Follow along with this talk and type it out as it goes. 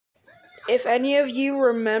If any of you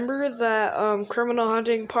remember that Criminal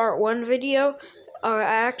Hunting Part 1 video, I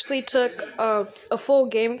actually took a full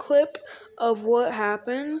game clip of what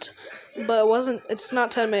happened, but it's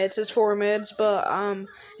not 10 minutes, it's 4 minutes, but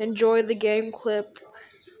enjoy the game clip,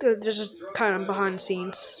 just kind of behind the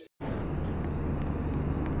scenes.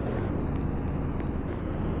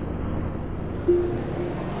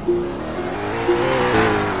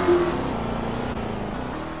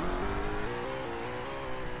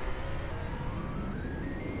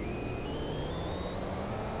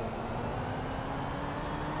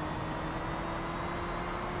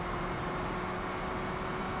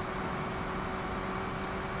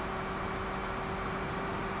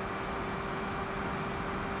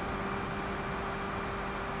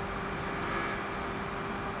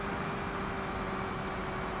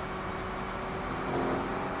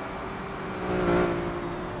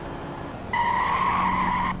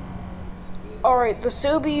 Alright, the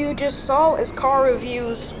Subi you just saw is Car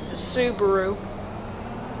Review's Subaru.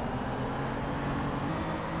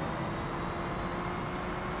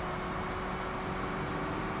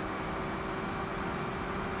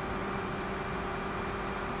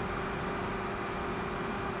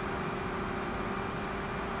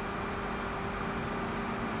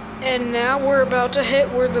 And now we're about to hit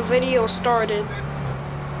where the video started.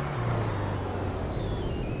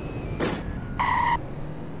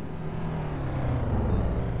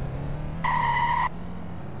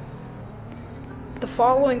 The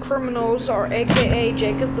following criminals are aka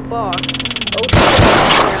Jacob the Boss,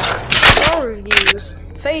 OTW, Car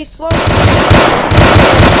Reviews, Face Low.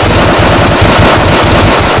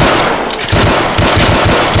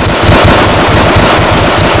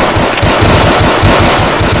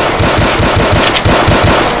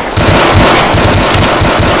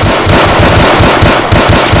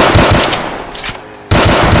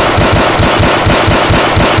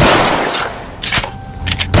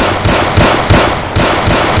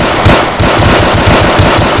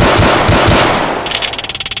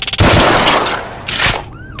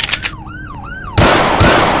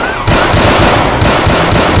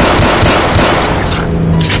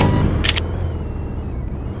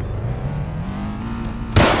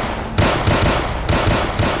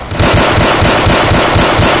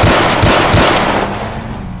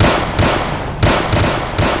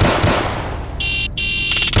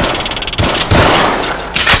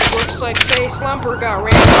 Looks like Face Lumper got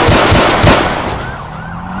ran over.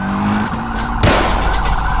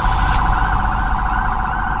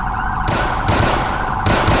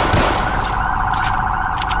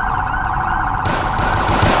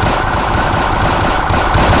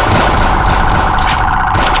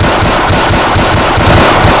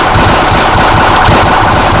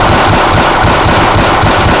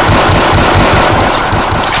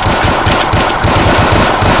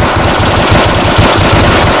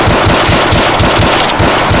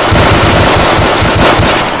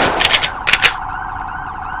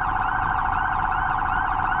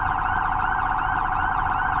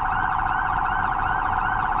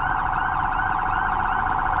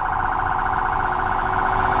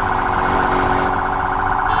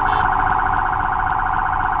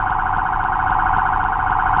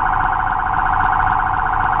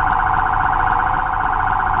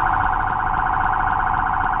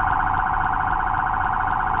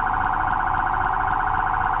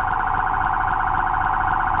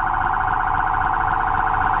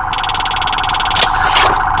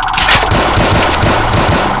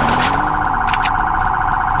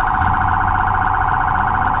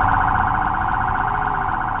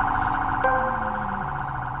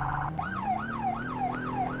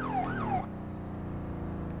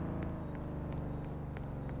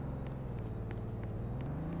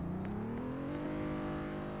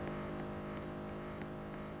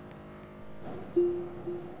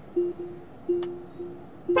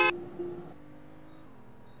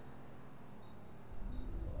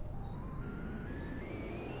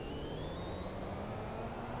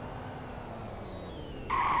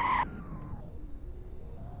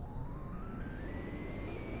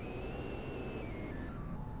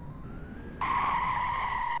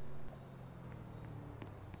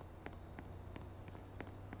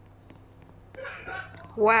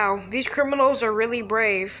 Wow, these criminals are really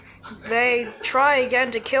brave. They try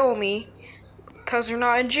again to kill me, because they're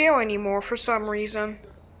not in jail anymore for some reason.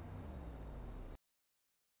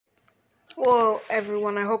 Well,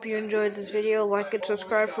 everyone, I hope you enjoyed this video. Like and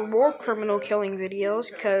subscribe for more criminal killing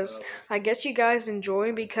videos, because I guess you guys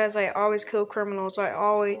enjoy, because I always kill criminals. I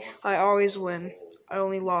always win. I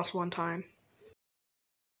only lost one time.